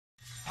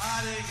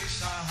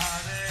Krishna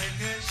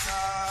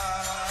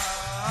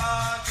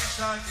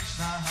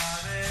Krishna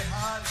Hare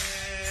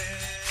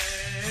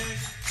Hare,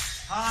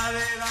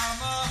 Hare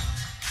Rama,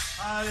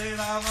 Hare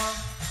Rama,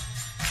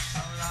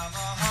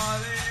 Rama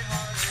Hare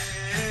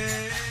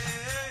Hare.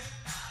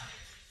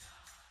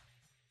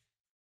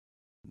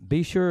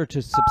 Be sure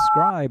to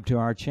subscribe to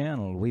our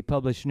channel. We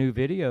publish new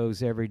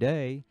videos every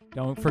day.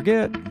 Don't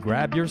forget,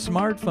 grab your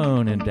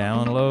smartphone and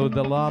download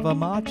the Lava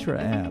Matra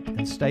app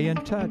and stay in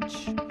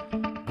touch.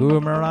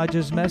 Guru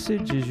Maharaj's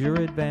message is your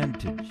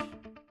advantage.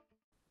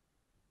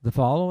 The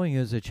following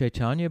is a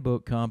Caitanya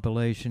book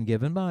compilation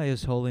given by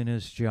His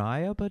Holiness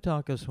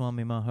Jayapataka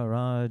Swami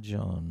Maharaj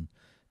on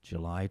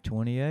July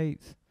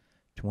 28th,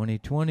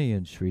 2020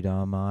 in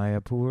Sridhar,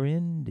 Mayapur,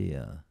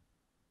 India.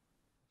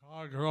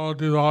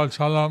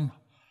 Salam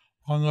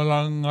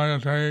Mangalang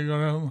Ayate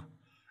Gurum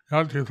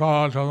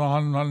Yatitha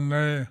Chalahan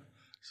Mande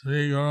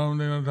Sri Gurum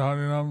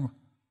Dinatarinam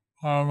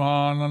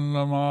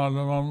Paramananda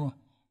Madhavam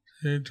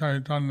Sri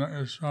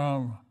Caitanya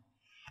Islam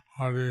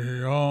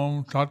Hari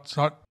Om Tat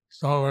Sat.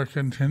 So we're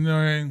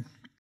continuing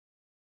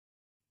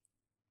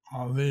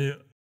the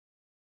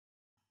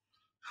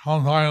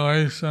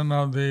compilation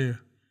of the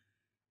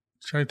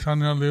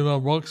Caitanya Lila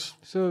books.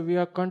 So we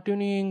are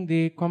continuing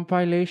the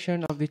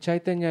compilation of the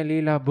Caitanya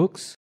Lila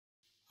books.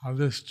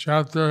 This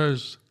chapter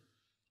is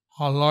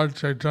how Lord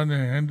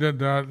Caitanya hinted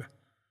that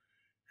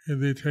he'll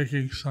be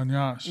taking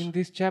sannyas. In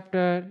this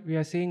chapter, we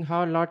are seeing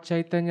how Lord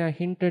Caitanya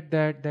hinted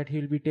that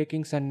he will be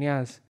taking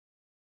sannyas.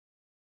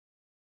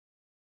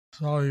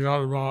 So you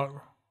got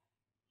about,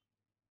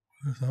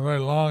 it's a very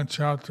long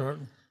chapter.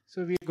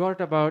 So we got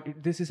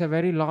about, this is a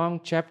very long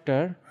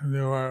chapter. And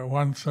they were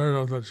 1/3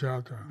 of the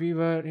chapter. We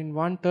were in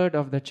 1/3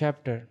 of the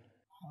chapter.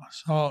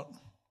 So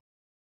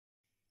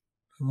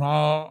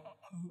now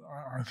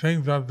I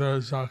think that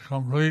there's a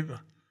complete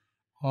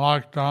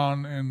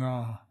lockdown in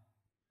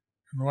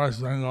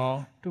West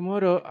Bengal.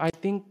 Tomorrow, I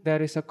think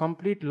there is a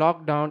complete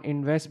lockdown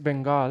in West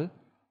Bengal.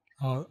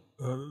 The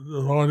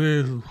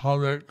devotees in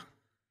public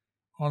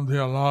won't be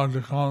allowed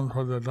to come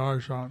for the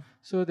darshan.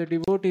 So the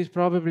devotees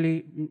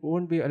probably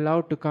won't be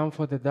allowed to come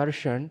for the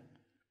darshan.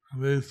 At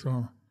least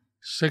from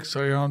 6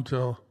 a.m.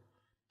 till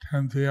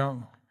 10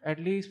 p.m. At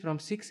least from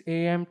 6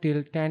 a.m.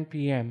 till 10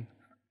 p.m.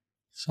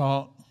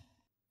 So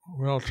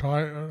we'll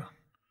try.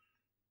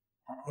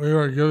 We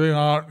were giving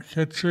out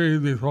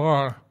khichdi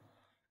before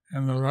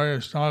in the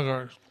various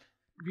nagars.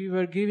 We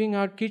were giving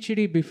out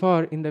khichdi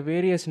before in the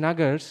various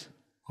nagars.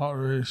 But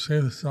we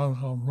received some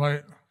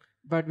complaint.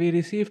 But we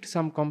received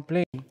some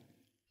complaint.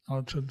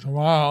 So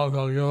tomorrow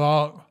they'll give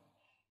out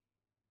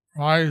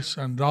rice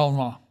and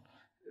dalma.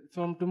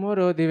 From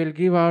tomorrow they will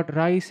give out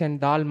rice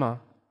and dalma.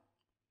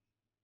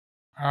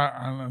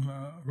 And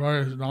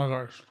various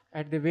nagars.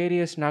 At the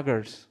various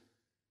nagars.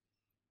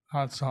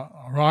 That's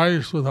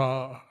rice with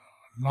a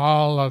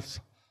dal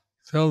that's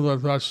filled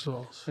with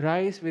vegetables.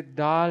 Rice with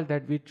dal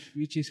that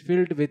which is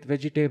filled with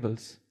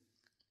vegetables.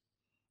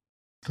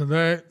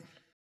 Today,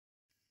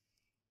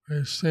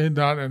 we see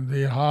that in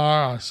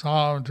Bihar,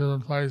 Assam,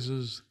 different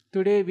places.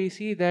 Today we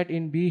see that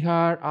in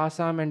Bihar,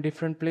 Assam and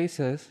different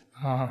places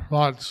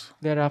Floods.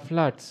 there are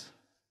floods.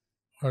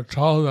 We're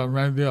told there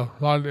may be a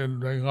flood in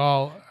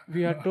Bengal.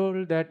 We are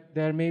told that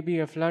there may be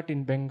a flood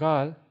in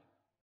Bengal.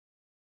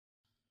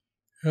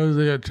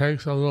 Usually it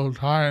takes a little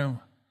time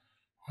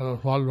for the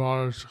flood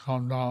waters to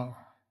come down.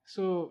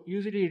 So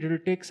usually it will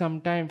take some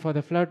time for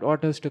the flood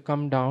waters to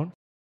come down.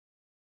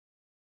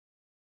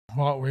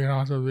 But we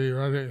have to be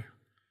ready.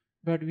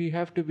 But we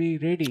have to be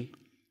ready.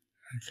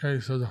 In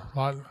case of the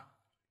flood.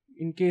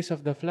 In case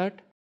of the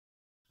flood.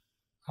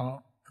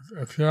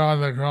 If you're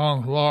on the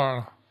ground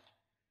floor,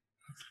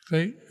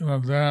 think in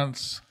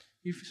advance.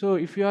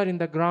 If you are in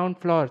the ground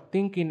floor,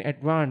 think in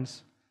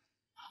advance.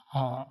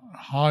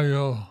 How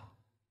you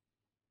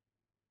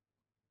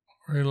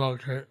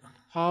relocate.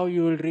 How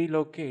you will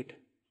relocate.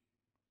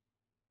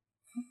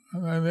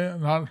 Maybe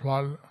not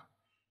flood,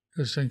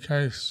 just in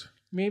case.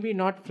 Maybe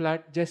not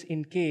flood, just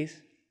in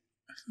case.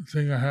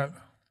 Think ahead.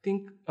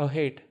 Think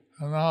ahead.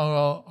 And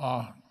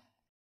now,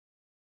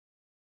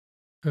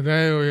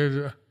 today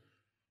we're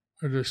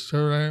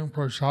distributing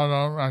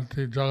prasadam at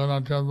the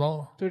Jagannath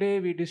temple. Today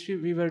we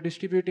were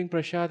distributing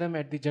prasadam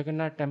at the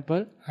Jagannath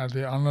temple. At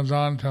the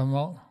Annadan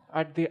temple.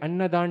 At the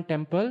Annadan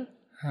temple.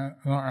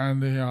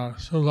 And the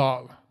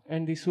Sulab.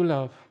 And the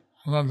Sulab.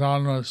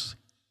 Annadan was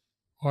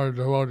for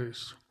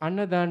devotees.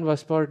 Annadan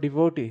was for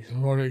devotees.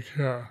 Devotee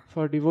care.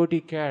 For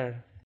devotee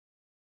care.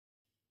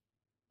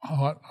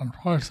 But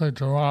unfortunately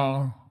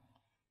tomorrow,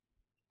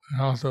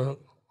 it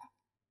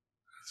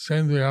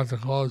seems we have to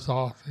close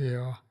off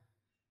the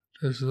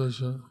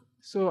distribution.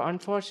 So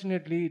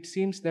unfortunately, it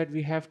seems that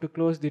we have to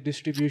close the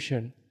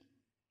distribution.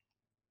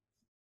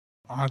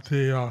 At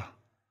the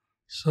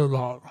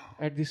Sulab.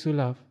 At the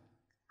Sulab.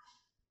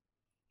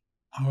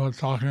 I was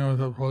talking with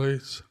the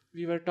police.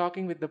 We were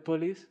talking with the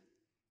police.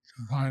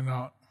 To find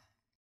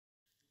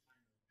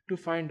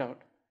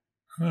out.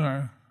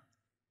 Anyway,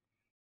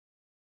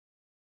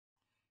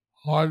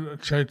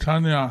 Lord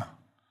Caitanya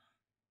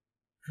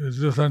his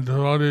different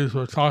devotees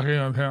were talking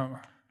of him.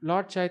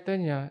 Lord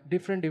Chaitanya,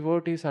 different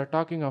devotees are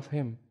talking of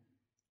him.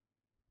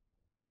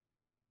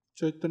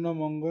 Chaitanya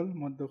মঙ্গল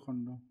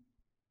মধ্যখণ্ড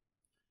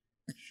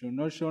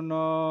শোনো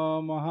শোনো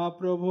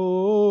মহাপ্রভু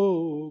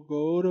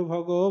গৌর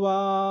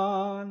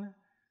ভগবান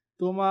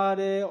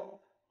তোমারে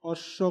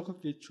অশোক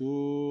কিছু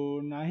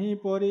নাহি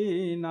পরি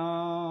না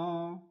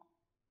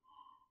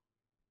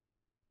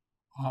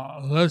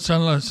Listen,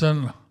 listen,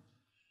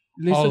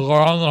 Listen, O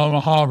Gauranga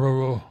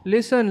Mahaprabhu.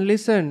 listen,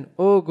 listen,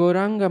 O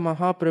Gauranga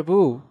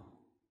Mahaprabhu,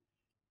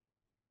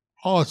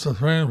 Oh,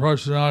 Supreme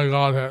Personality of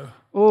Godhead.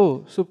 O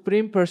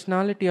Supreme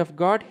Personality of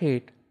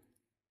Godhead.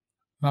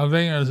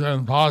 Nothing is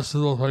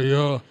impossible for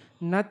you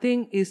Nothing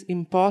is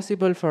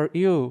impossible for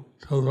you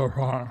to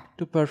perform.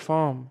 to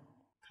perform.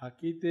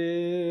 থাকিতে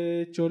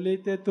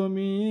চলিতে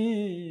তুমি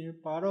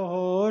পারহ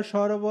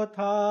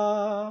সর্বথা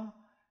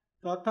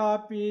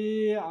তথাপি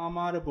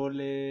আমার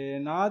বলে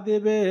না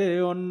দেবে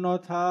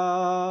অন্যথা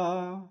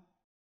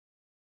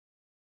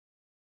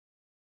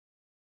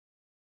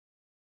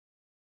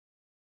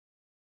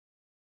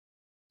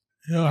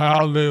You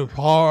have the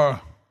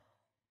power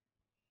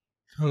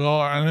to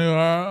go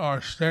anywhere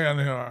or stay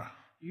anywhere.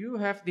 You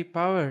have the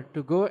power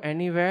to go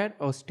anywhere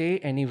or stay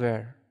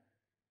anywhere.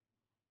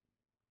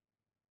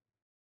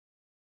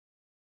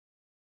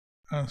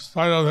 In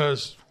spite of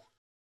his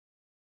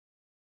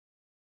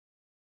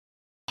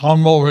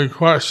humble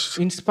request,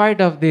 In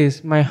spite of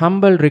this, my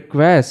humble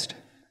request,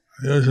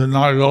 you should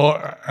not go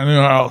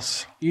anywhere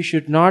else. you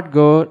should not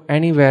go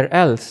anywhere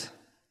else.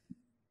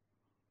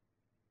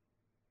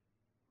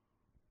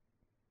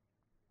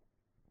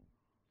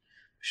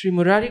 Sri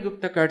Murari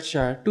Gupta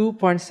Karsha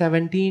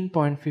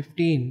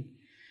 2.17.15.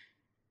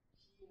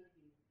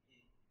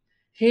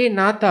 Hey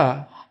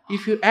Nata,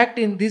 if you act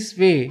in this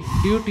way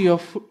due to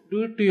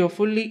your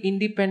fully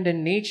independent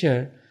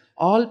nature,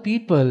 all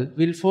people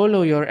will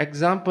follow your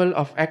example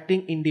of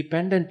acting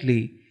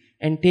independently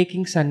and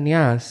taking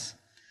sannyas.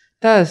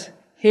 Thus,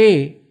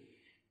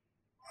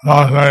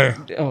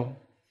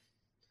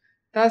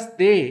 thus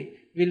they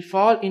will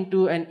fall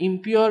into an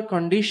impure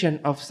condition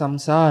of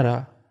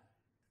samsara.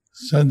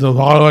 Since the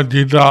Bhagavad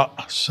Gita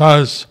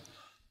says,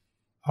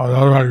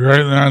 whatever a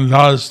great man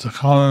does, the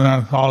common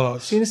man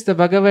follows. Since the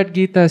Bhagavad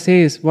Gita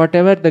says,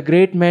 whatever the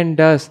great man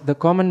does, the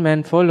common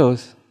man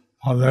follows.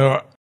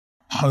 The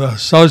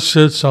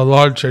associates of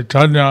Lord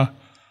Chaitanya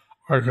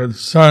are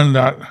concerned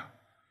that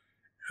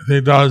if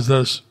he does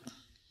this,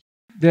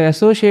 The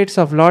associates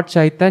of Lord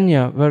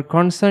Chaitanya were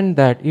concerned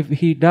that if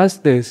he does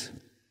this,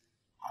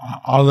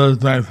 others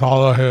may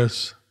follow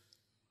his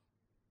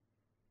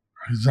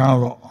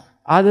example,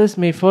 others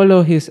may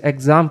follow his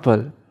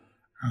example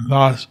and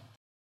thus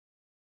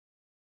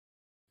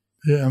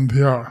be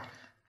impure.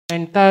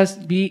 and thus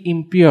be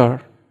impure.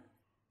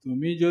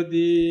 তুমি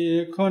যদি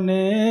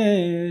এখনে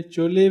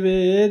চলিবে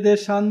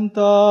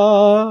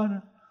দেশান্তর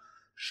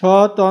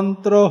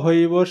স্বতন্ত্র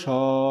হইব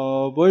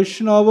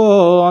বৈষ্ণব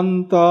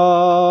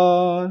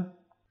অন্তর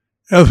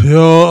If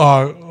you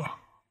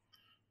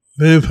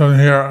leave from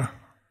here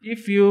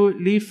If you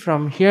leave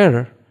from here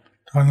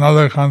to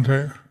another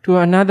country, to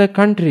another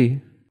country,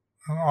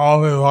 and all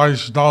the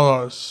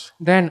Vaishnavas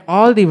then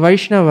all the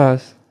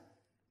Vaishnavas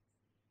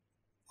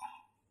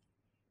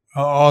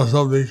will also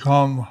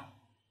become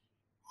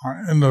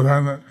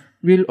independent.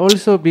 will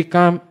also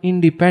become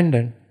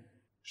independent.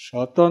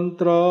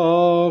 স্বতন্ত্র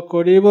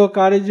করিব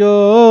কার্য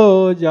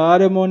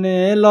যার মনে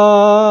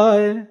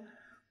লয়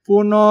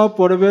পুনঃ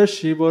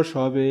প্রবেশিব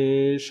সবে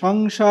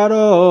সংসার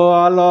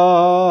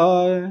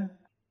আলয়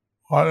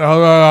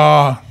Whatever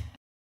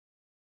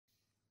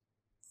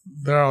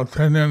their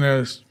opinion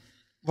is,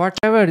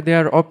 Whatever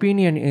their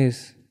opinion is,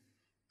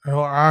 they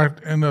will act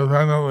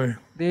independently.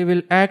 they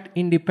will act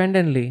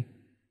independently.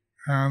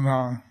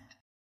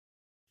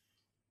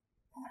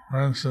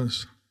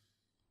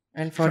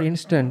 And for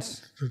instance,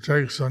 to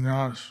take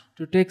sannyas.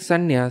 To take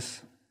sannyas.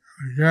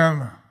 Again,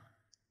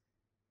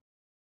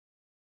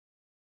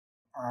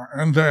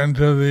 enter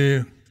into the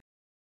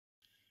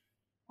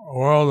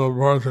world of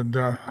birth and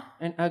death.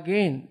 And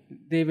again,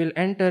 they will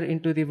enter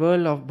into the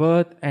world of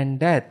birth and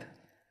death.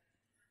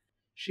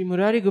 Sri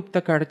Murari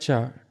Gupta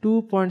Karcha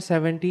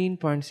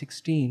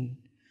 2.17.16.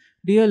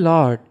 Dear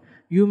Lord,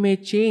 you may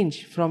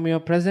change from your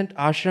present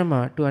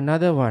ashrama to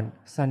another one,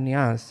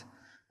 sannyas.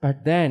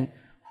 But then,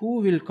 who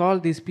will call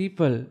these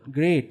people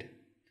great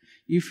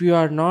if you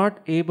are not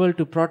able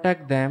to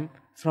protect them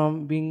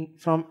from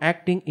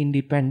acting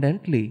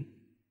independently?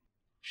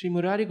 Sri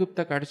Murari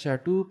Gupta Karcha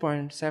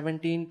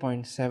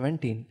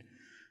 2.17.17.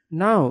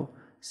 Now,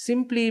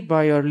 simply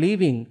by your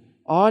leaving,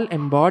 all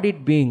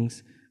embodied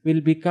beings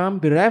will become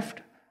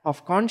bereft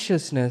of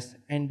consciousness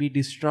and be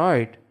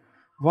destroyed.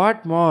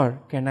 What more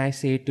can I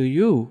say to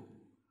you?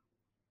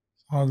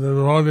 So the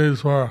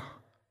devotees were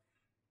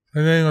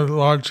pleading with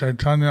Lord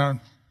Chaitanya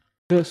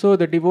So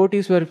the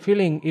devotees were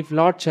feeling if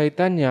Lord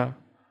Chaitanya,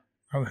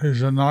 that he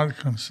should not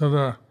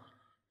consider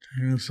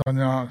taking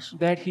sannyas,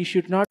 that he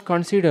should not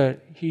consider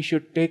he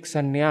should take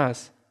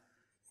sannyas,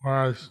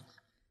 whereas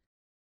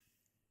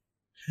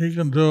he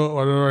can do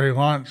whatever he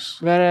wants.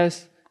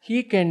 whereas he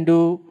can do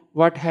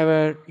whatever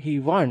he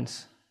wants,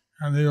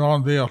 and he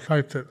won't be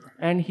affected.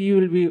 and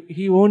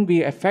he won't be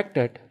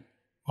affected.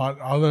 But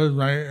others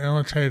may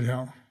imitate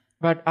him,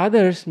 But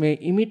others may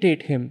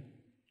imitate him,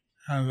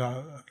 and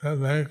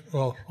they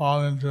will fall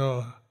into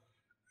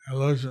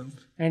illusion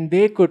and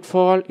they could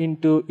fall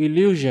into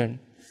illusion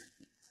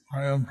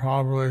by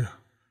improperly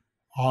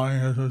following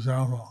his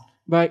example.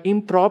 by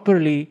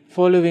improperly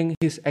following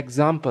his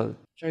example.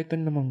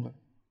 Chaitanya Mangal.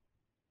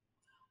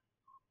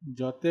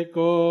 যতেক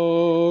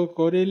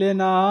করিলে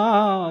না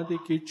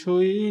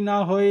কিছুই না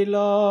হইল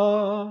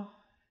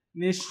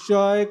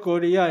নিশ্চয়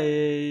করিয়া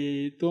এই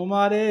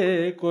তোমারে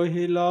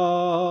কহিল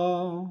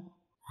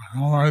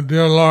Oh, my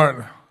dear Lord,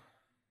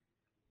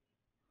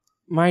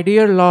 My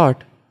dear Lord,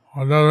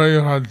 whatever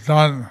you have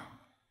done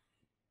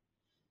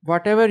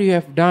whatever you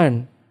have done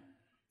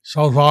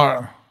so far,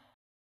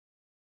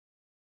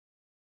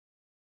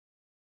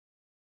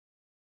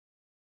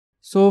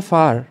 so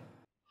far,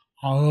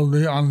 all will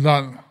be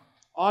undone.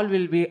 all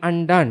will be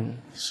undone.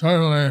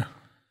 Certainly,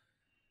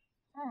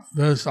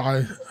 this I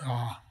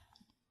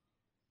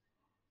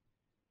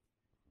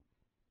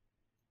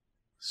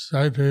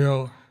say to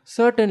you.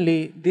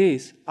 Certainly,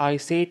 this I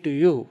say to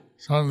you.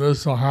 Son,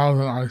 this will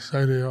happen, I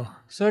say to you.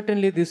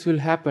 Certainly, this will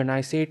happen,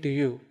 I say to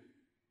you.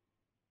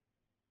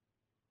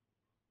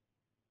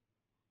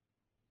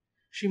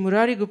 Shri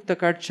Murari Gupta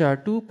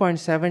Karcha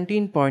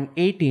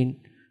 2.17.18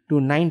 to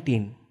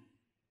 19.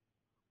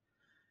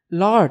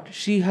 Lord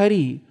Sri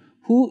Hari,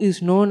 who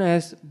is known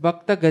as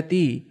Bhakta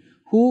Gati,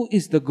 who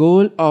is the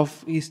goal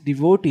of his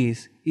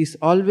devotees, is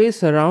always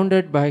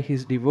surrounded by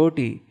his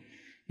devotee,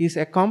 is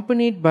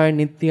accompanied by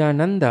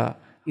Nityananda,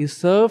 is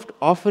served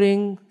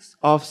offerings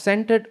of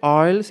scented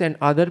oils and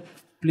other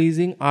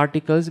pleasing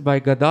articles by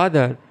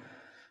Gadadhar,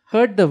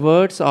 heard the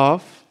words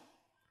of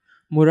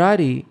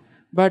Murari,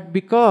 but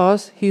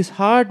because his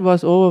heart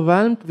was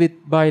overwhelmed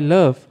by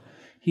love,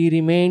 he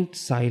remained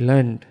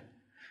silent.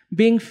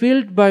 Being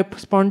filled by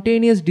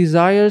spontaneous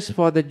desires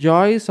for the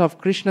joys of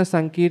Krishna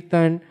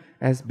Sankirtan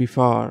as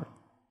before.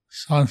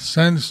 So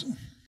since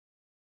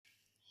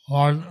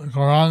Lord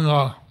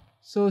Gauranga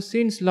So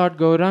since Lord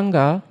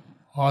Gauranga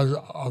was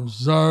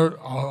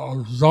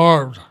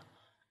absorbed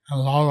in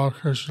love of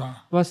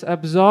Krishna, was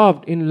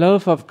absorbed in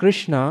love of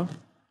Krishna,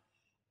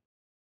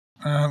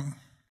 and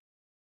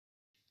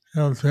he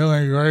was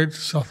feeling great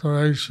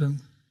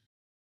separation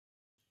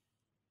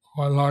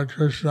for Lord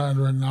Krishna in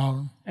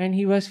Vrindavan, and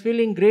he was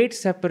feeling great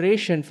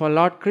separation for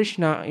Lord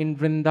Krishna in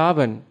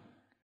Vrindavan.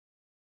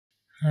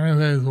 hearing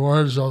these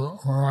words of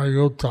Murari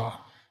Gupta,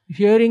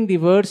 Hearing the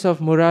words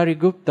of Murari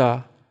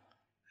Gupta,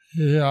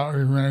 he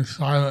remained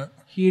silent.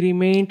 he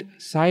remained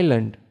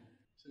silent.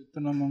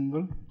 Chaitanya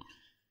মঙ্গল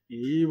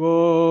এই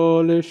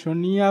বলে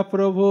শুনিয়া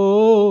প্রভু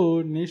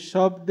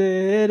নিঃশব্দে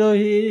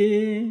রহি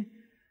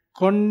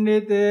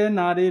খণ্ডিতে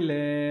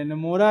নারিলেন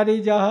মুরারি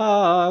যাহা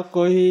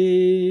কহি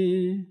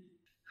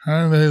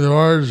Hearing these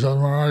words of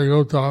Murari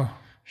Gupta,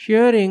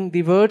 Hearing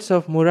the words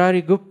of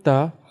Murari Gupta,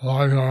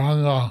 Lord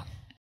Gauranga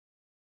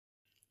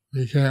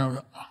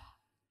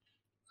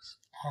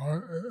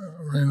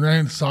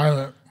remained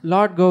silent.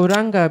 Lord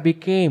Gauranga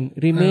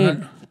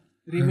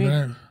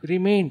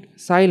remained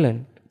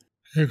silent.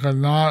 He could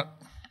not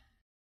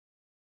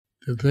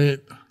defeat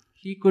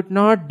He could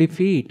not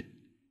defeat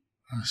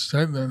the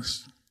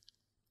statements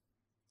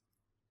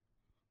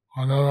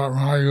whatever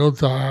Murari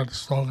Gupta had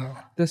spoken.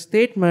 the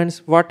statements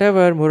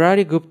whatever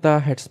Murari Gupta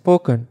had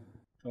spoken.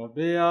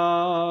 তবে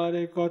আর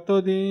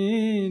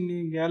কতদিন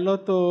গেল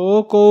তো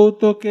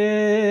কৌতুকে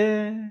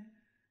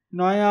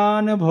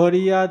নয়ন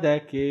ভরিয়া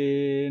দেখে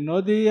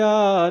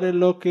নদিয়ার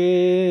লোকে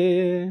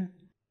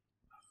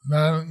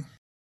Then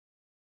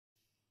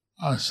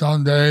some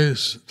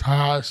days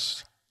passed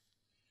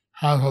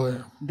happily.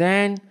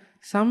 Then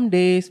some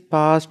days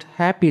passed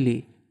happily.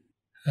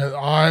 His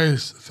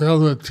eyes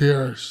filled with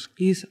tears.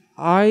 His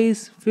eyes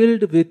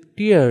filled with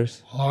tears.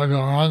 Lord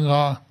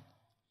Gauranga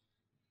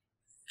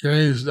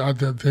gazed at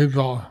the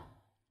people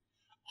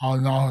of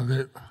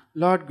Navadvip.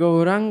 Lord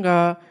Gauranga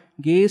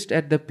gazed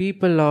at the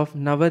people of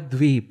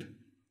Navadvip.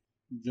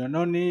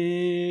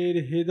 জননীর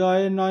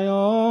হৃদয়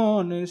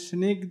নয়ন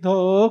স্নিগ্ধ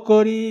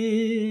করি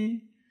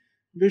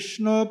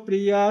বিষ্ণু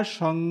প্রিয়া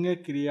সঙ্গে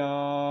ক্রিয়া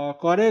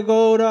করে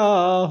Gaura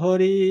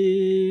Hari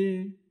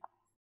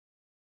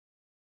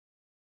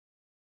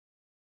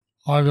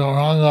Lord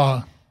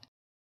Gauranga,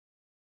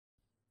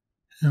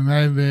 he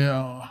made the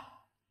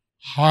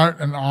heart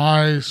and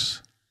eyes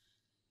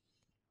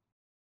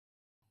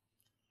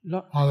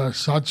of the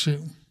Sachi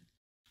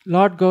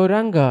Lord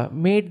Gauranga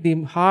made the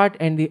heart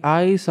and the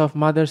eyes of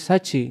Mother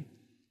Sachi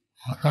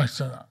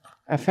affectionate.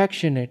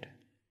 affectionate.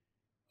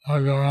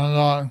 Lord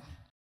Gauranga,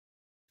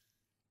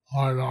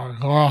 Lord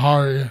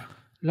Gaurahari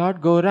Lord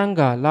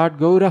Gauranga, Lord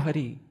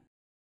Gaurahari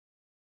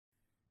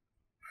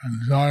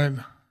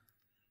enjoyed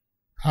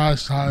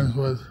pastimes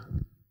with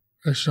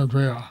Vishnu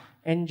Priya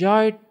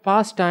enjoyed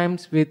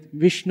pastimes with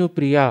Vishnu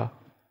Priya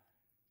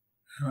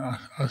in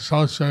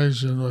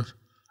association with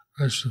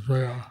Vishnu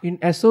Priya. in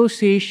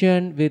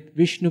association with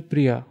Vishnu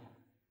Priya.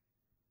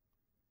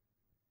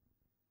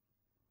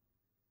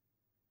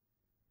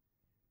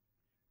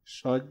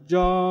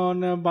 সজ্জন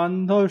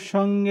বান্ধব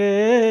সঙ্গে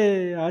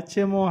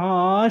আছে মহা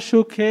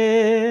সুখে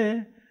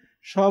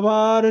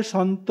সবার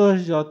সন্তোষ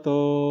যত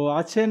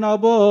আছে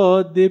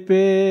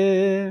নবদ্বীপে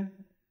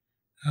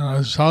and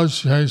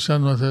association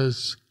with his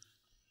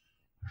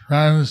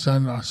friends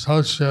and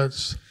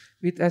associates.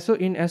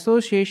 In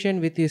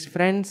association with his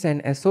friends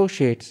and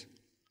associates,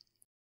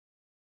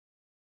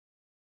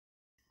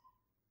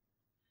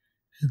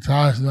 he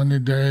passed many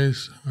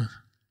days with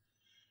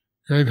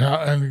great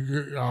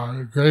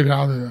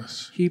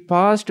happiness. he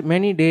passed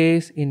many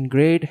days in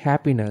great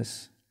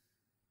happiness.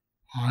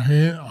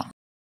 He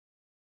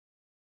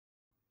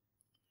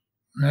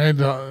made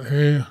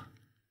the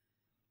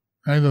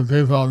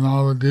people of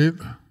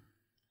Navadvip,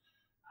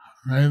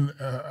 made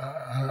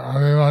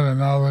everyone in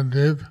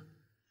Navadvip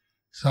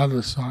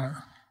satisfied.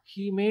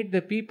 He made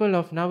the people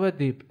of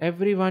Navadvip,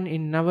 everyone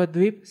in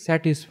Navadvip,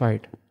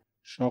 satisfied.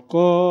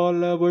 সকল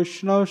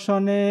বৈষ্ণব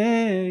শনে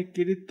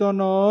কীর্তন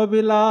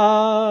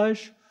বিলাস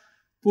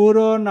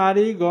পুরো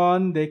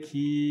নারীগণ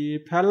দেখি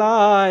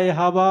ফেলায়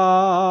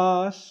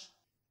Habas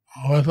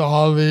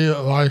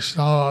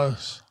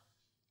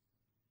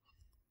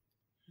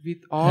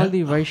With all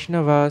the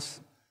Vaishnavas,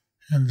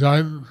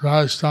 enjoyed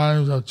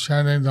pastimes of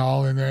chanting the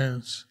holy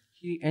names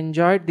he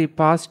enjoyed the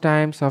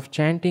pastimes of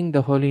chanting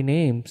the holy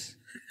names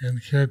in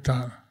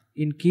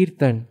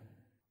Kirtan.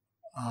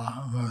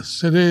 The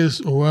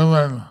city's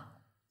women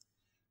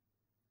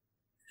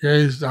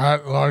gazed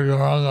at Lord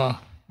Gauranga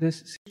The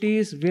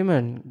city's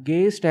women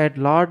gazed at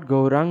Lord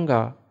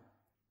Gauranga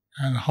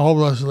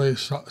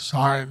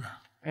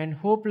and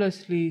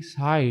hopelessly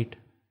sighed.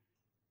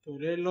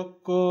 তোরে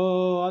লক্ষ্য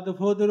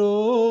অদ্ভুত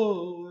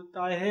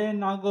তাহে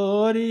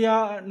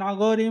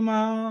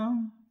নাগরিমা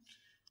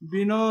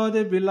বিনোদ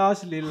বিলাস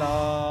লীলা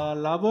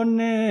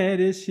লাবণ্যের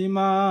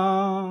সীমা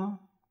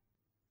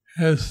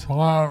His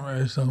form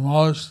is the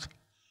most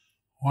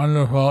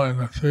wonderful in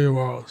the three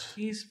worlds.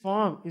 His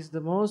form is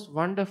the most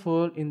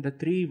wonderful in the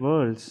three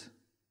worlds.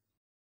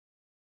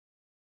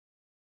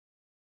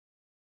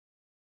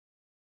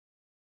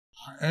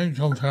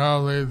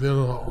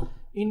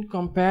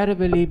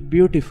 Incomparably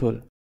beautiful.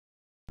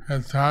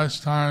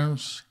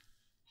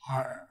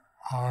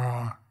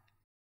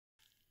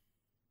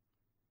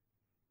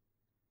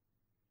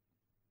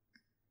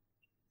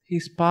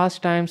 His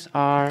pastimes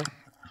are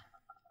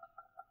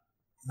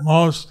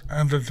most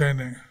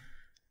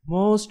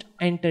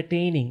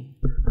entertaining.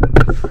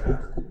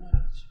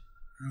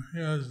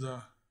 Here's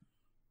the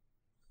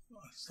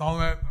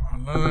summit or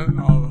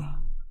limit of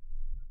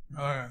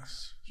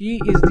elegance.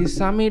 He is the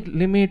summit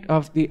limit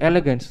of the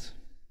elegance.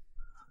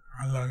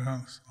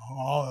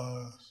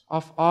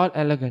 Of all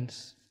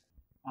elegance.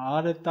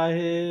 আর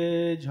তাহে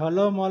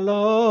ঝলমল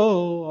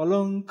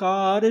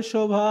অলঙ্কার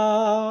শোভা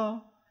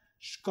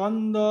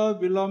স্কন্দ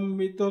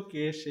বিলম্বিত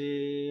কেশে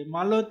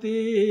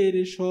মালতীর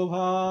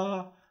শোভা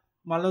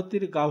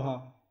মালতীর গাভা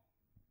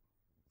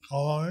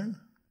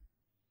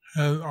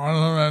His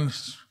ornaments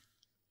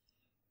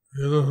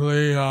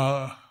beautifully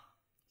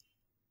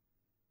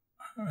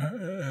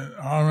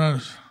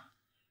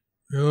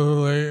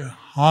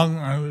hung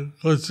and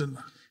glistened.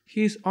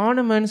 His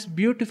ornaments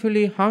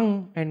beautifully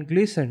hung and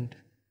glistened.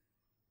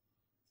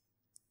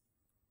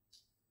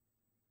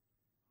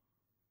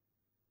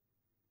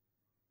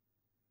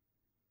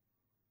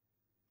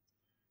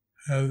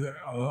 His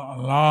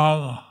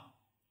long,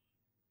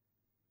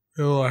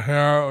 beautiful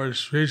hair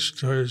was reached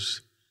to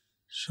his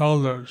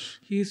shoulders.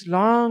 His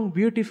long,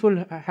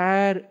 beautiful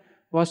hair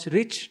was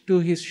reached to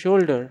his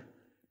shoulder.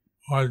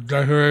 Was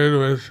decorated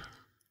with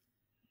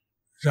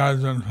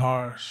jasmine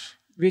flowers.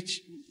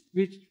 Which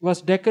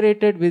was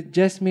decorated with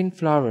jasmine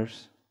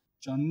flowers.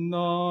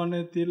 চন্দন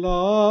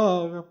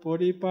তিলক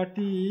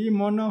পরিপাটি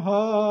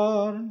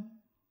মনোহর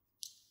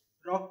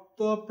রক্ত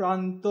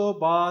প্রান্ত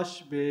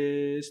বাসবে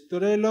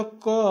স্তরে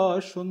লক্ষ্য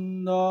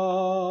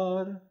সুন্দর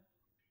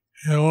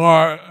He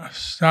wore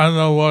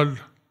sandalwood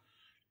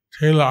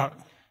tilak.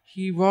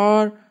 He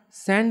wore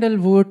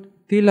sandalwood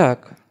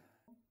tilak.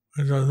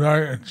 Which was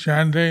very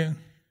enchanting.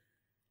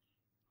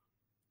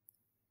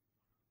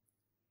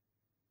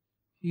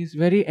 He is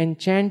very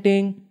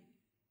enchanting.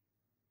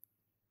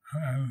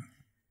 And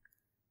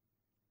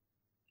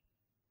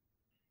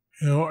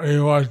he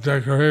was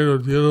decorated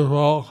with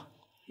beautiful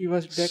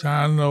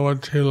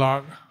sandalwood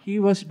tilak. He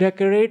was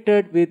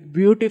decorated with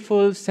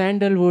beautiful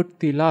sandalwood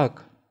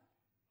tilak.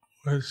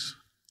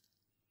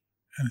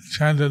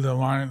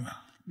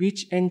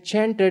 Which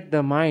enchanted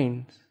the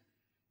mind.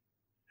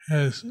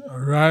 His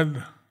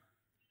red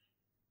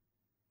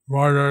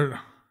bordered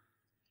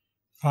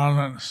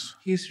garments.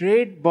 His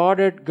red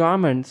bordered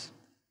garments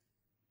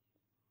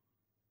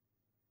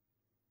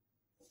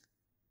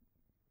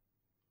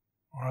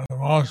were the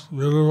most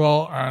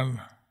beautiful and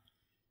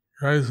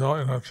graceful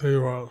in the three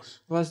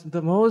worlds. Was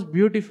the most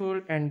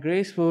beautiful and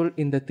graceful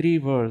in the three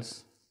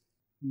worlds.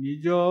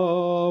 নিজ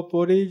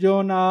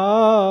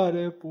পরিজনার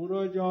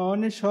পুরজন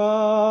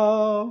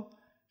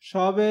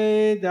সবে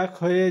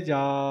দেখে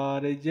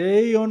যার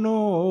যেই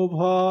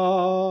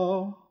অনুভব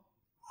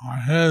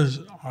His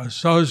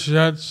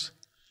associates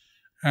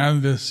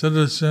and the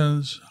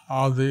citizens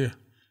of the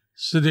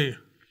city.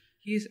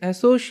 His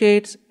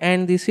associates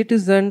and the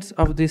citizens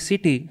of the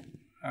city.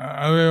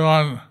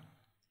 Everyone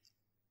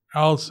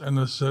else in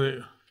the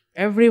city.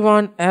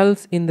 Everyone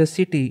else in the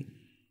city.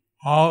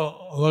 All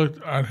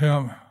looked at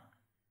him.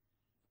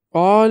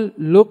 All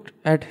looked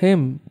at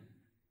him.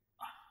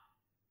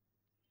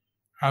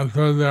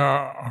 After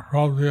their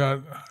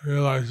appropriate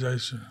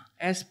realization.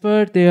 As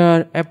per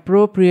their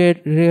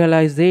appropriate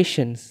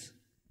realizations.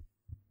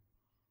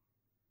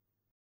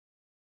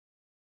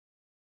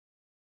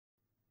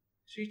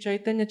 Sri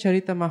Chaitanya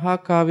Charita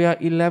Mahakavya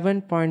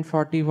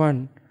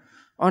 11.41.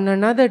 On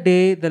another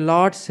day the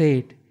Lord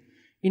said,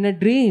 in a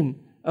dream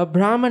a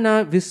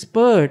Brahmana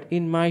whispered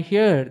in my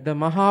ear the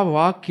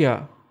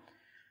Mahavakya,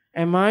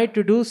 am I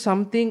to do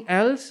something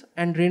else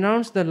and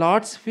renounce the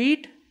Lord's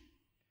feet?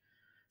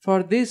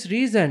 For this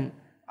reason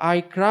I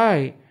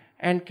cry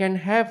and can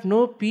have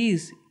no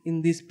peace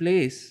in this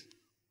place.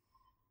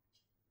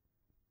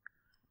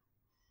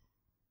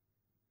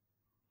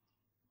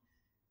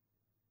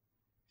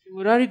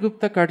 Murari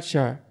Gupta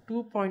Karcha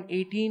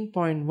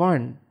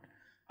 2.18.1.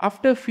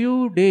 After a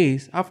few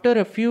days,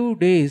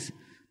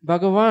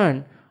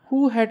 Bhagavan,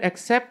 who had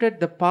accepted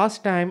the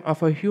pastime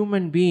of a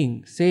human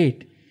being,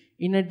 said,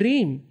 in a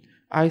dream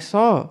I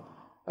saw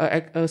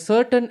a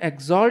certain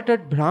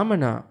exalted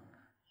Brahmana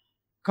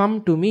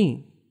come to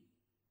me.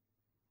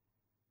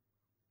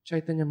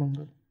 Chaitanya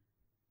Mangal.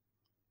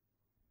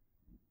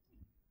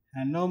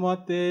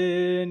 হেনমতে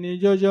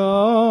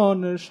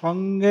নিজজন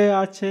সঙ্গে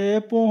আছে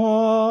পুহ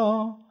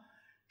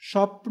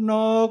স্বপ্ন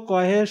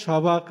কহে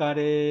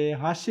সভাকারে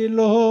হাসিল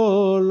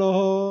লোহ.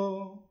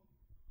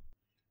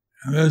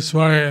 In this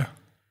way,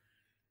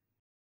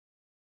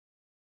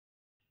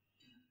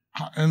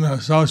 in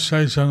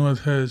association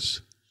with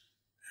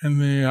in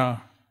the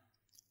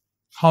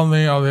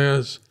company of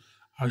his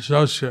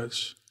associates.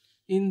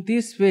 In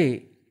this way,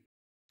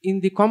 in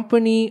the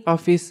company of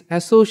his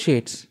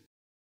associates.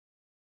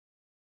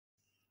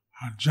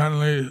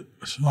 Gently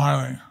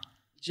smiling.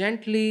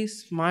 Gently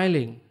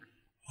smiling.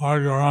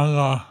 Lord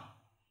Gauranga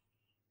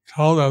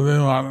told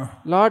everyone.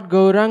 Lord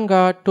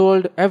Gauranga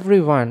told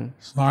everyone.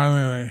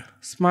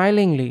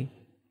 Smilingly.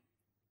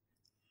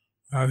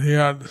 That he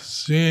had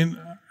seen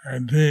a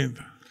dream.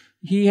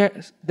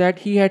 That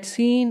he had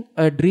seen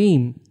a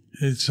dream.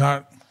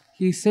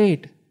 He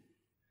said,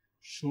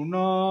 শুন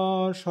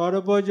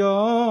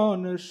সর্বজন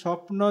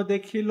স্বপ্ন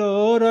দেখিল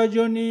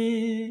রজনী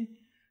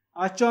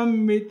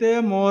আচম্বিতে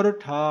মোর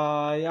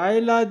ঠাই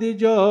আইলা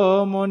দ্বিজ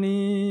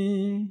মণি.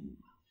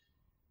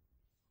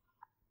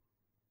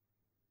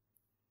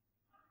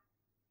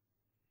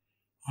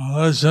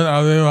 Listen,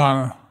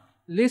 everyone.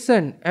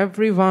 Listen,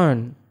 everyone.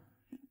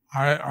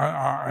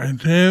 In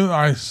dream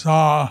I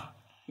saw.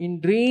 In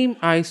dream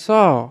I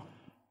saw.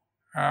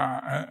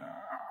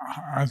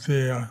 At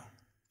the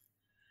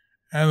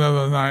end of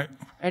the night.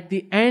 At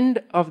the end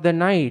of the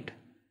night.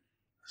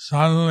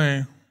 Suddenly,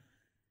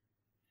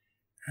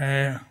 a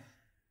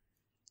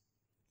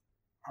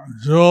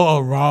JUL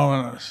of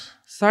Brahmanas.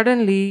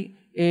 Suddenly,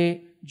 a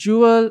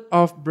JUL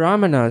of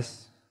Brahmanas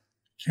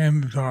came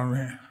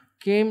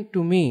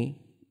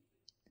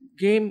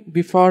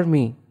before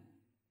me.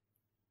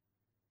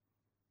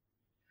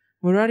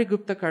 Murari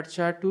Gupta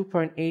Karcha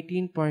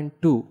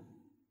 2.18.2.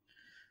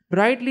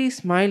 Brightly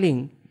smiling,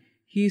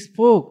 he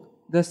spoke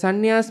the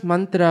sannyas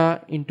mantra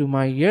into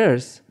my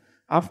ears.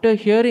 After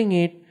hearing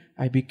it,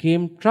 I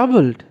became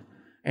troubled,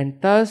 and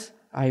thus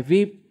I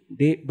weep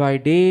by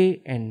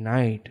day and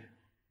night.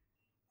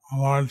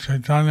 Lord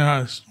Caitanya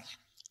is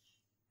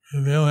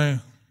revealing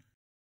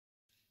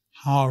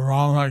how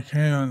Rama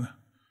came and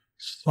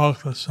spoke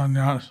the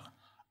sannyas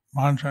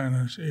mantra in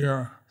his ear.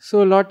 So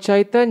Lord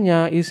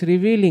Chaitanya is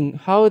revealing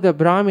how the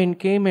Brahmin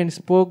came and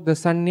spoke the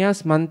sannyas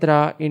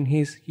mantra in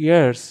his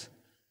ears.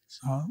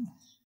 So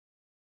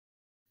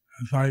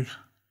it's like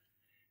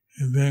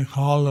he's being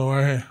called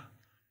away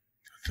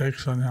to take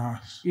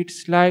sannyas. It's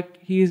like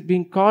he is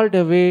being called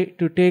away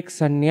to take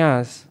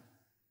sannyas.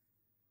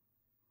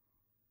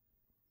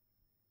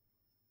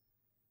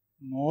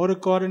 মোর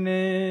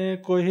কর্ণে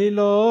কহিল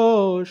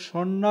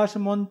সন্ন্যাস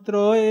মন্ত্র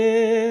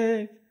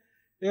এক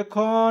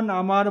এখন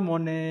আমার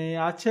মনে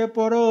আছে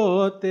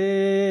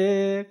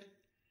পরতেক.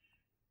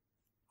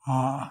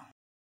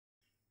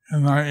 In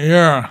my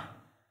ear,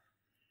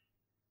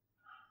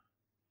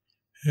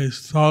 he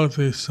spoke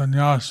the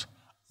sannyas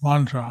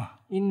mantra.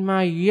 In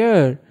my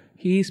ear,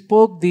 he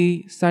spoke the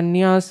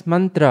sannyas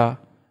mantra.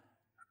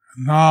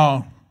 Now,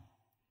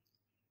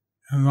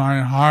 in my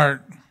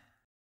heart,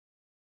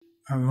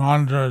 the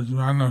mantra is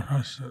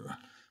manifested.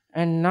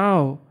 And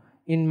now,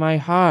 in my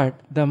heart,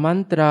 the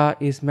mantra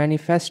is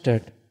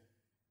manifested.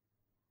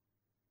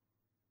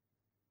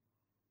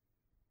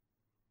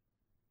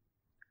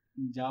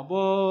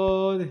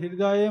 যাবৎ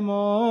হৃদয়ে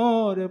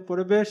মোর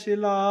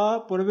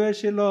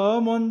প্রবেশিল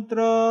মন্ত্র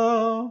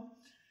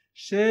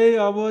সেই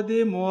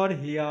অবধি মোর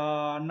হিয়া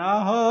না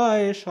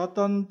হয়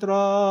স্বতন্ত্র.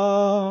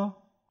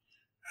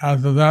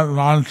 After that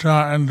mantra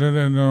entered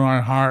into my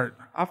heart,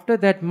 after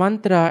that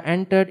mantra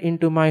entered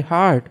into my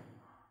heart,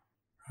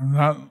 From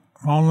that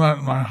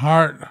moment, my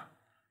heart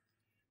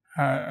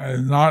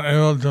is not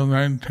able to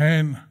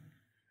maintain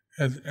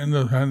its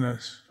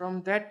independence.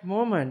 From that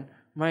moment,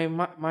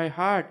 my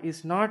heart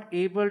is not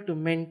able to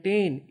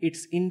maintain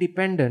its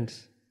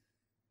independence.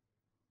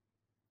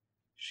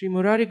 Sri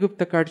Murari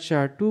Gupta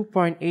Karcha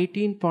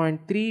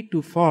 2.18.3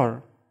 to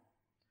 4.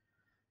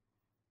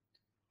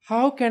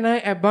 How can I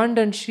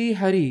abandon Sri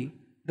Hari,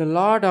 the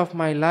Lord of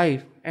my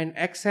life, and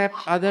accept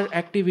other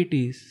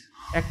activity?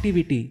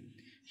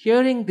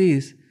 Hearing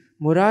this,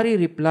 Murari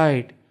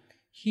replied,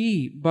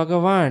 He,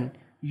 Bhagavan,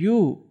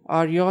 you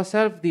are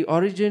yourself the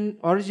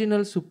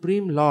original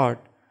Supreme Lord.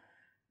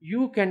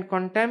 You can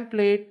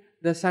contemplate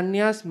the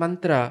Sannyas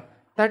mantra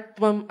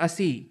Tattvam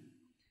Asi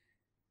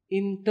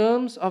in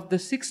terms of the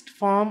sixth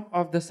form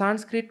of the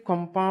Sanskrit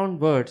compound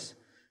words.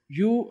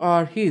 You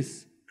are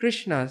His,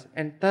 Krishna's,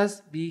 and thus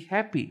be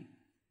happy.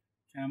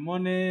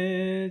 কেমনে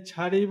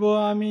ছাড়িব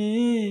আমি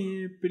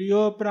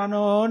প্রিয়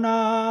প্রাণনা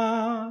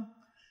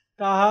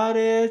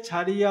তাহারে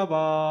ছাড়িয়া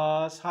বা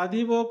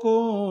সাধিব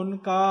কোন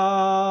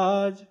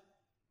কাজ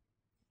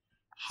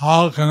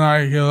How can I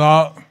give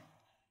up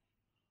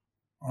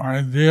my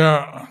dear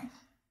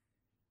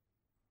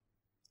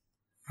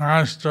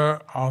master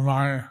of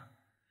my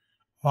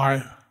life?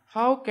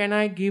 How can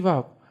I give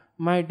up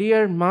my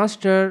dear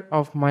master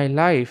of my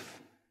life?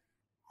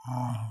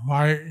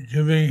 By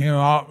giving him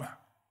up.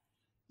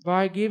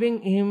 By giving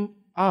him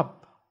up.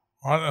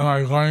 What am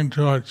I going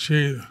to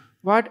achieve?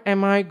 What am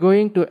I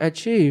going to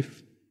achieve?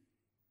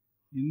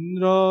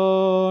 Indra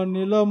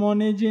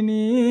নীলমণি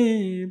যিনি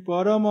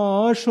পরম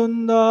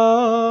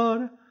সুন্দর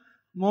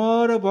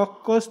মোর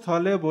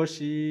বক্ষস্থলে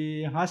বসি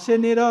হাসে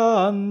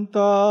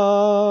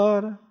নিরন্তর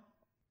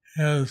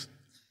Is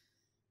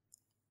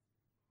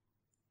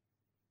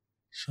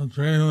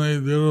supremely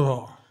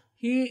beautiful.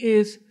 He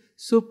is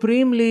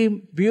supremely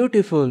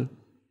beautiful.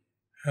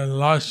 His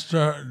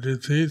luster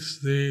defeats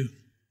the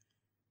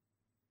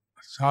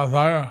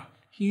sapphire.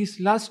 His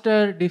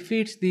luster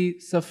defeats the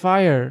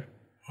sapphire.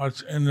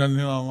 What's in the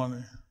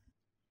Nilamani?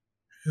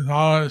 He's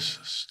always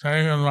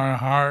staying in my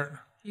heart.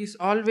 He's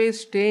always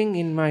staying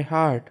in my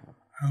heart.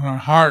 In my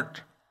heart.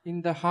 In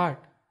the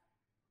heart.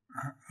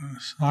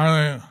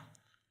 Smiling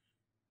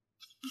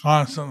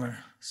constantly.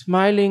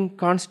 Smiling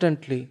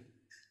constantly.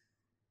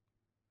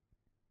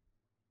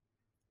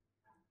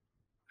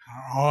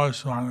 Always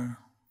smiling.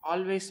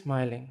 Always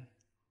smiling.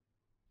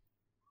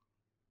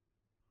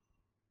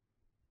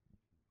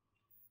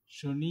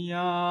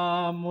 শুনিয়া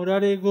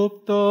মুরারি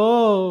গুপ্ত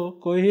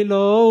কহিল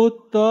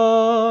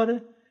উত্তর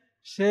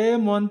সে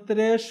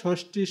মন্ত্রে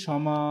ষষ্ঠী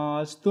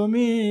সমাস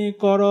তুমি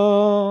কর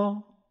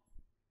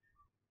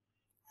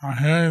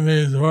Hearing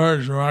these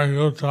words,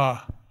 Raghuta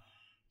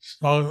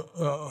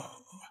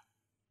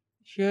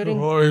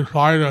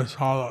replied as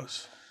follows.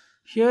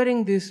 Hearing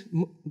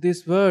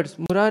these words,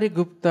 Murari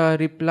Gupta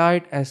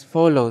replied as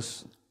follows.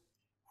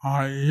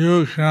 You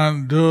can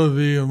do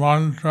the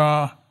mantra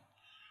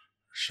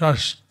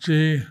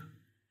Shashti.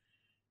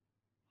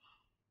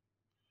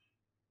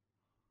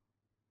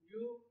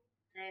 You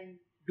can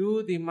do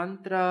the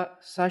mantra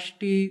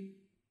Sashti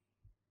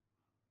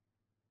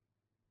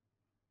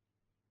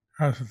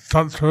as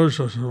Tattva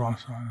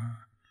Savasana.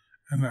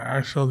 In the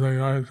actual they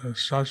write the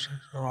Shashti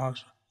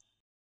Savasana.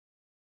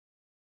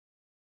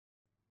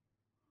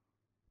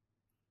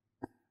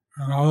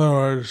 In other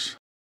words,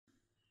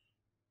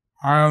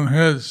 I am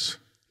His,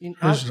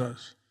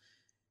 Krishna's.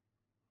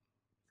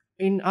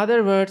 In other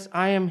words,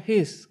 I am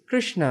His,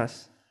 Krishna's.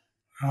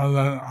 Rather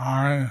than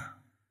I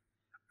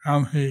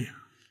am He.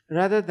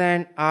 Rather than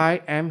I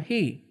am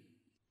He.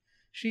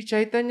 Sri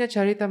Caitanya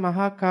Charita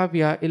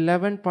Mahakavya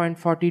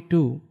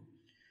 11.42.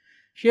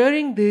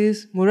 Hearing this,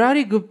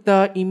 Murari Gupta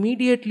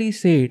immediately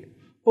said,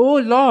 O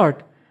Lord,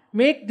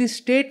 make this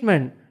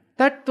statement,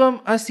 Tattvam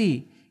Asi,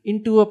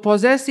 into a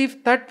possessive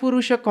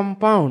Tatpurusha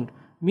compound,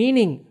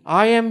 meaning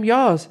I am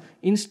yours,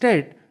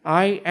 instead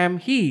I am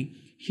He.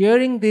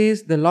 Hearing this,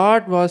 the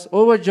Lord was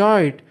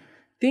overjoyed,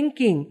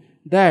 thinking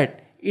that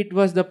it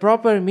was the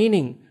proper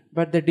meaning,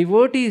 but the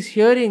devotees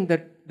hearing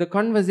the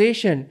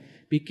conversation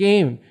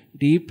became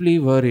deeply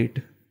worried.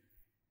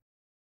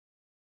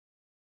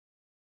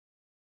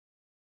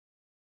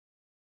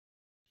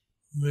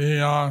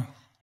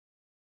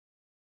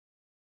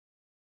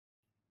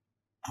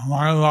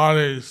 My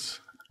bodies,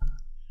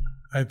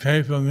 they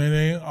take the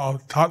meaning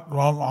of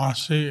Tattvam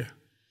Asi.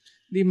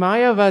 The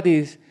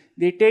Mayavadis,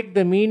 they take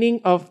the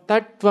meaning of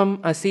Tattvam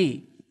Asi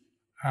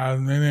as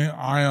meaning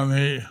I am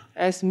He.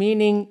 As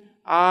meaning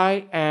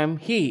I am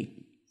He.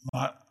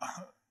 But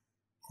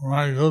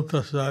Murari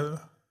Gupta said,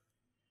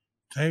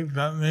 take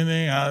that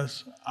meaning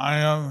as I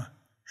am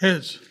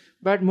His.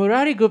 But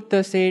Murari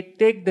Gupta said,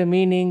 take the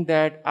meaning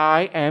that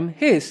I am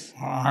His.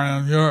 Or I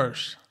am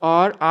yours.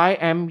 Or I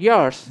am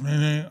yours.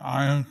 Meaning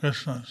I am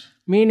Krishna's.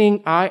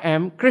 Meaning I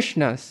am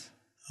Krishna's.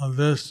 So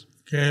this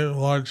gave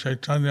Lord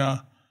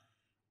Caitanya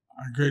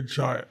a great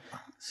joy.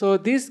 So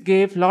this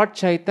gave Lord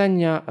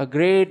Caitanya a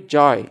great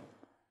joy.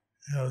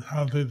 He was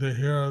happy to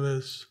hear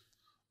this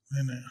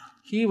meaning.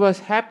 He was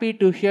happy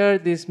to hear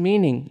this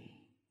meaning.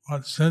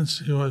 But since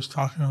he was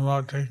talking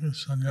about taking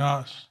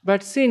sannyas,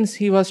 But since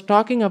he was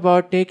talking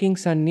about taking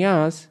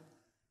sannyas,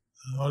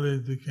 the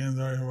devotees became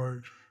very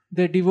worried,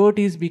 the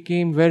devotees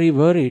became very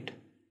worried,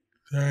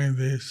 fearing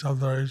the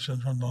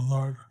separation from the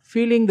Lord,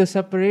 feeling the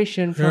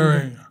separation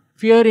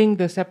fearing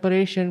the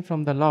separation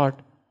from the Lord.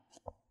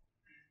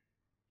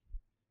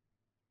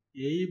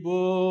 এই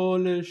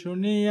বল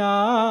শুনিয়া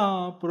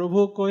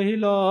প্রভু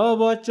কহিল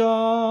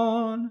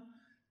বচন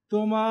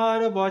তোমার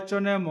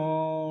বচনে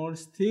মোর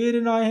স্থির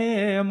নহে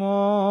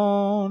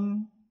মন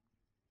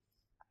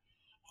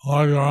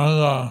Lord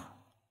Gauranga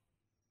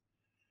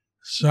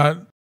said,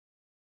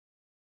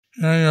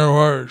 hearing your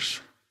words,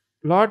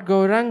 Lord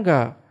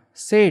Gauranga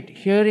said,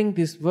 hearing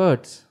these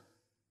words,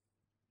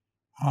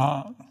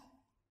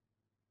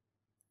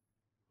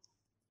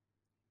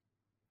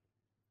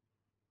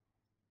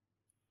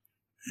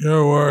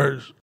 your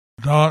words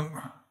don't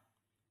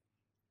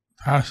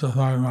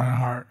pacify my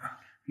heart.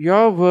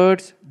 your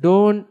words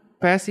don't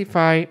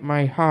pacify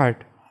my heart.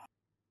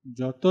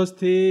 যত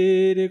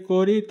স্থির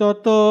করি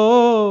তত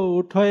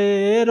উঠয়ে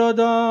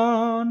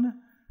রোদন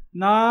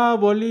না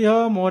বলিহ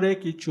মোরে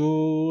কিছু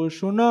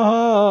শুনহ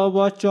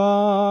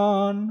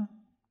বচন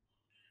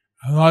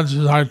As much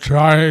as I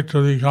try to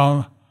become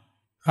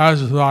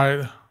pacified,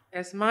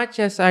 As much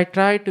as I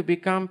try to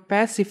become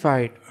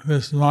pacified,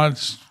 this much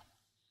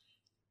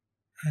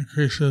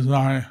increases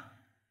my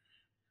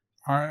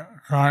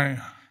crying.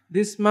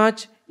 this much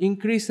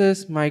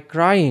increases my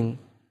crying.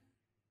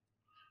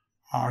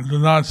 Do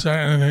not say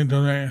anything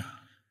to me.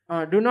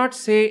 Do not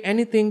say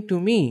anything to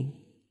me.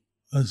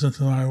 Listen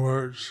to my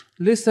words.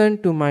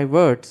 Listen to my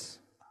words.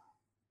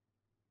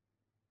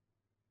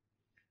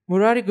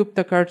 Murari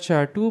Gupta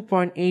Karcha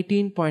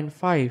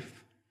 2.18.5.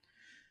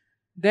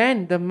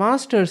 Then the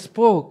master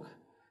spoke,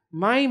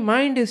 my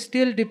mind is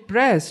still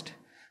depressed.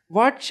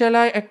 What shall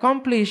I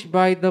accomplish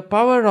by the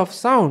power of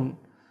sound?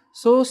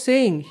 So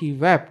saying, he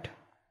wept.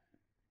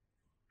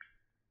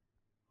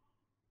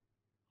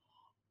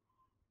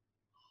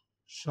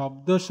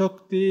 শব্দ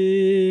শক্তি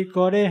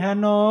করে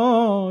হেন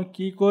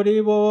কি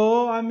করিব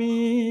আমি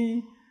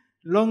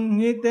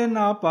লঙ্ঘিতে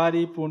না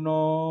পারি পুন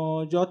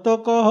যত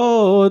কহ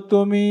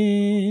তুমি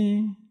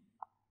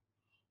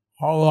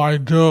What will I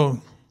do?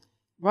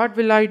 What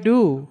will I do?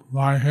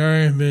 By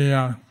hearing the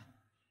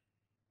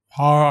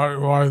power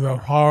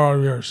of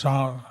your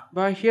sound.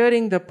 By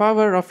hearing the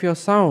power of your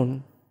sound.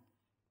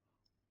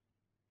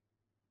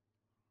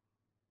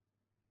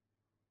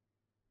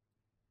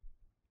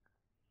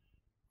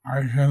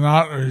 I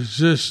cannot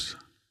resist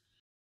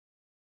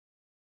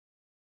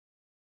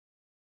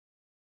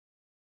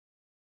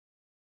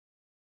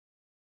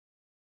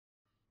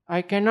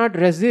I cannot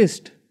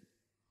resist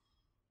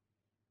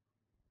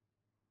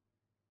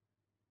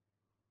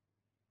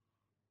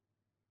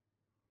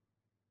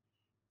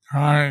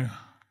crying,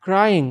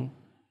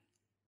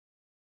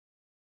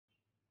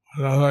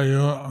 whatever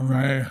you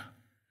may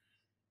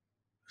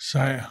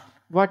say.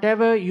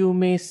 whatever you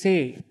may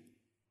say.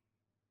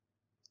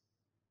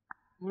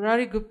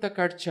 Murari Gupta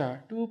Karcha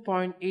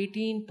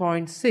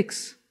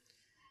 2.18.6.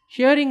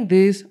 Hearing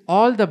this,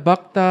 all the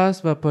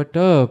bhaktas were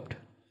perturbed.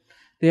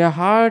 Their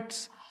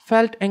hearts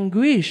felt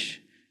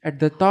anguish at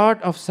the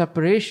thought of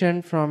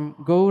separation from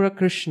Gaura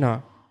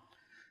Krishna,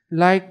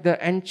 like the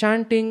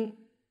enchanting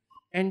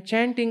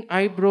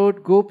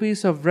eyebrowed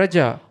gopis of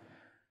Vraja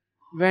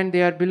when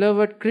their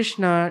beloved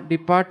Krishna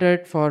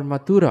departed for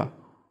Mathura.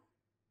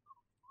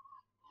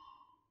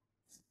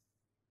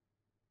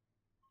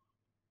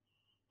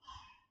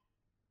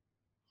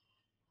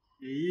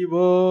 এই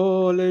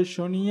বলে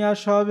শুনিয়া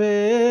সবে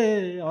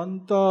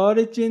অন্তর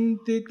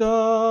চিন্তিত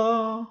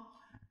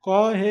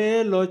কহে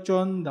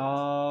লোচন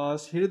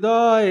দাস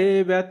হৃদয়ে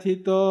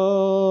ব্যথিত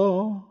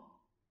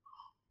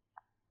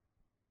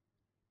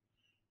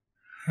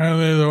Hearing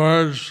these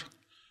words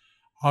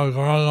of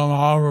Gauranga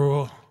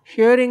Mahaprabhu,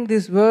 Hearing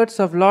these words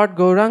of Lord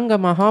Gauranga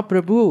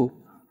Mahaprabhu,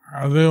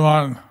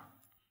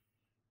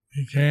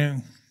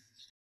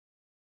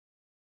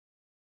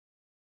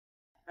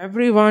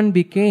 everyone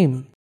became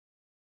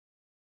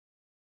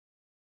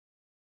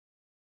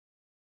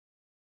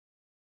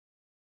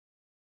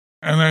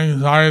in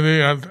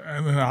anxiety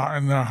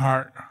in their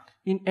heart.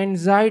 In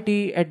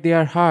anxiety at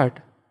their heart.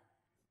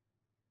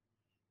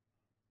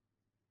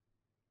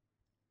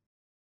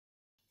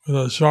 With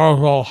a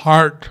sorrowful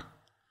heart,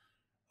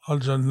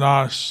 Lochan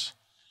Das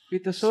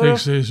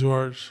speaks these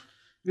words.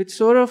 With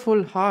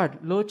sorrowful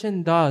heart,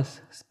 Lochan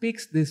Das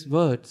speaks these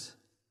words.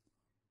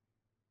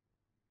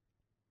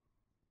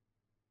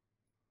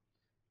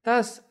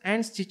 Thus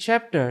ends the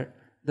chapter.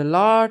 The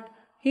Lord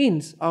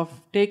hints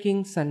of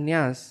taking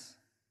sannyas.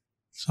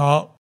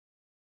 So,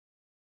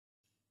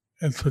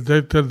 it's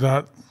predicted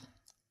that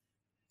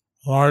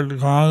Lord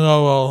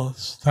Gauranga will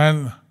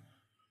spend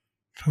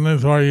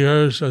 24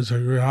 years as a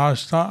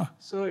grihastha.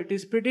 So it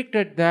is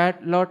predicted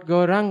that Lord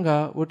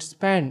Gauranga would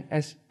spend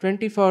as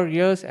 24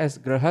 years as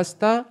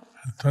grihastha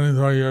and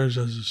 24 years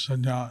as a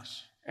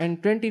sannyas.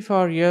 And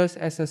 24 years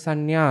as a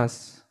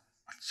sannyas.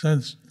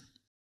 Since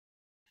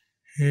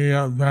he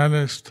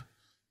banished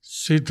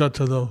Sita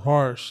to the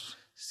forest.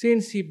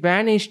 since he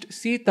banished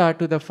Sita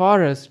to the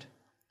forest.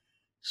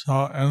 So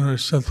in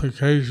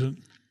reciprocation,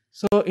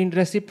 So in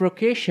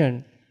reciprocation,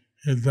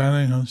 he's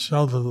banning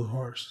himself to the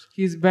forest.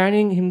 he is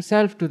banning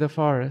himself to the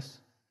forest.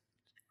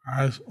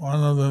 As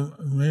one of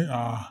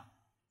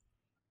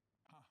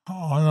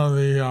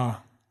the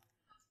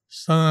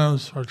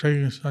synonyms for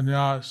taking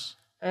sannyas.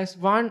 As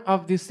one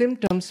of the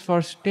symptoms for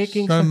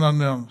taking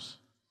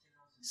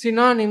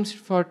synonyms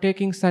for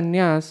taking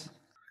sannyas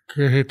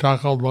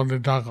Grihitako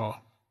bonitako.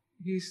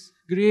 is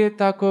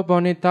Griyatako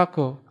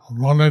Bonitako.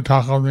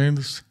 Bonitako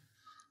means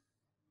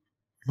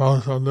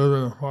those who live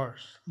in the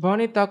forest.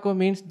 Bonitako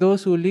means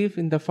those who live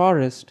in the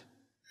forest.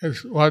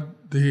 It's what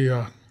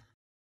the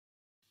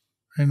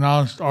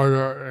renounced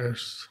order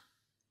is.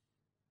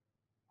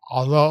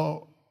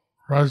 Although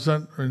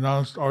present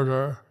renounced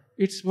order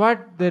It's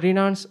what the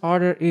renounced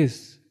order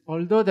is.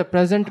 Although the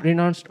present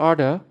renounced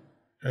order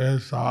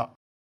is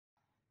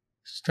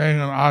staying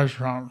in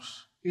ashrams.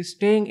 is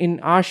staying in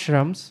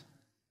ashrams,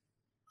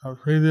 The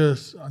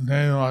previous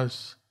name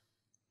was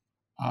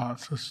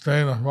to stay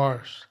in the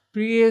forest.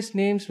 previous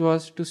names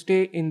was to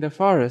stay in the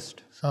forest.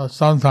 So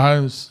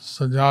sometimes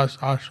sannyas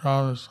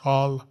ashram is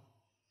called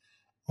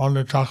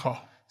bonitako,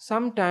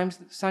 Sometimes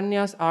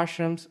sannyas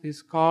ashrams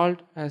is called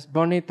as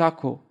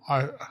Bonitako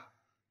or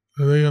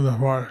living in the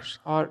forest.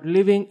 or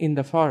living in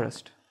the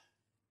forest.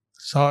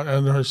 So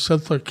in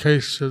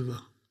reciprocation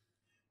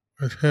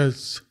with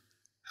his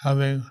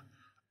having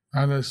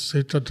banished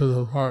Sita to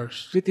the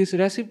forest, With his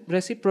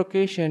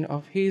reciprocation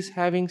of his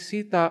having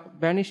Sita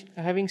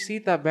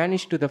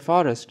banished to the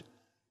forest,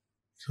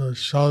 to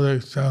show the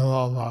example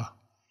of the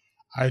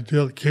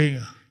ideal king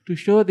to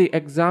show the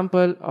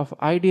example of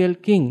ideal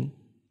king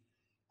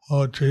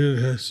who treated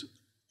his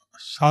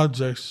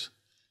subjects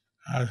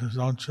as his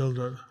own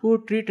children. who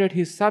treated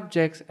his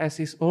subjects as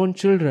his own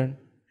children.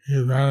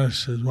 He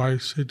banished his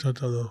wife Sita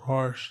to the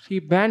forest. He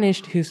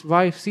banished his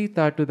wife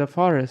Sita to the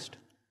forest.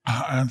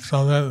 And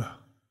so then,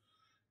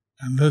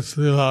 in this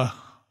Lila,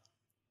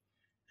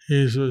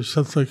 he's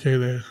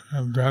reciprocating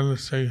and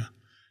banishing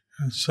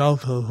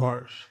himself to the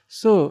forest.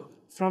 So,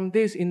 from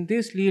this, in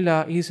this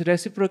Leela, he is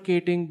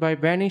reciprocating by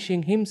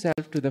banishing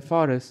himself to the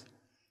forest.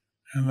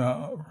 In the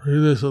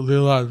previous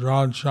Lila,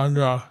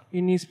 Ramchandra,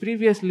 In his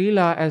previous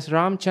Leela as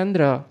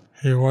Ramchandra,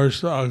 he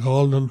worshipped a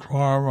golden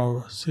form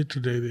of Sita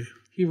Devi.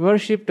 he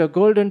worshipped a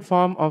golden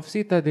form of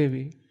Sita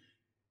Devi.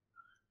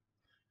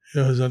 He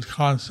was in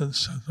constant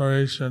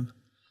separation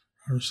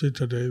from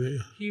Sita Devi.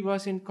 He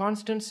was in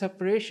constant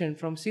separation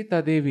from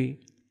Sita Devi.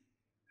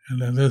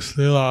 And in this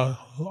Lila,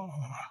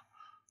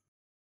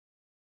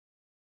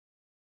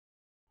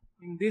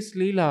 In this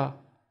Leela,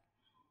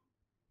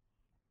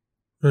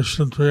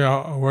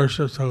 Vishnupriya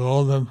worships a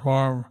golden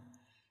form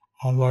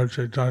of Lord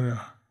Caitanya.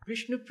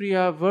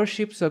 Vishnupriya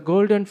worships a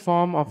golden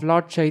form of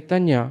Lord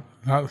Caitanya.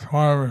 That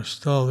form is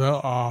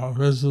still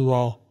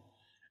visible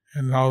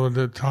in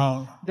Navadvip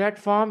town. That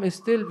form is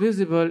still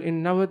visible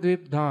in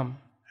Navadvip Dham.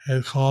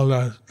 It's called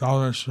as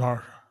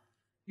Dameshwar.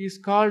 He is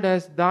called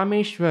as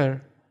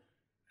Dameshwar.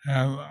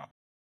 And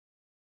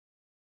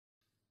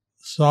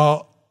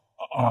so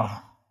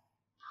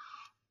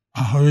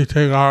we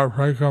take our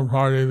Parikram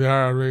party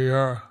there every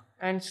year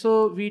And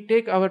so we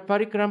take our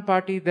Parikram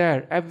party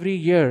there every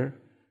year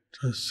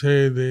to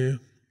see the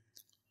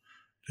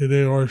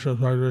deity worshipped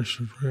by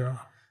Vishnupriya.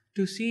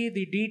 to see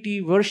the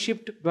deity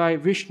worshipped by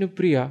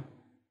Vishnupriya.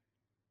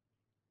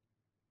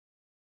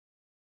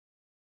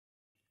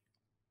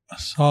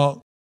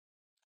 So,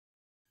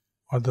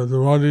 but the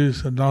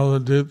devotees in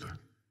Navadvip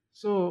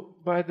So,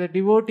 by the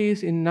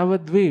devotees in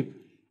Navadvip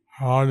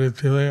are already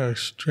feeling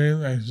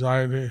extreme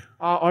anxiety,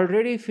 are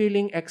already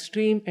feeling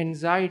extreme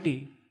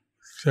anxiety,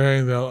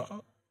 fearing the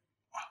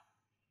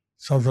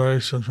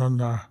separation from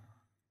the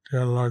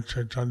dear Lord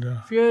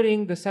Caitanya.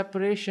 fearing the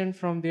separation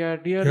from their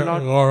dear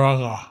Lord,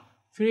 Gauranga.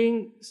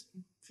 fearing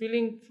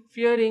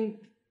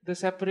the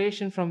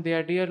separation from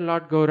their dear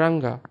Lord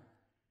Gauranga.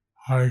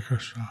 Hare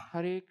Krishna.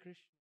 Hare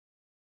Krishna.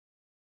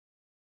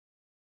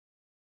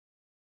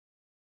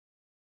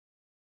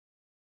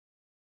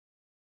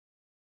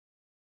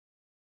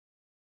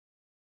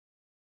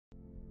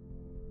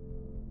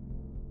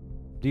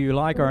 Do you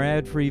like our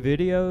ad-free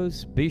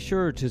videos? Be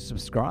sure to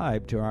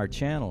subscribe to our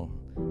channel.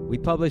 We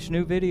publish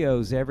new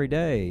videos every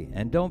day,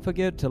 and don't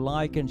forget to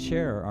like and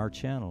share our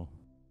channel.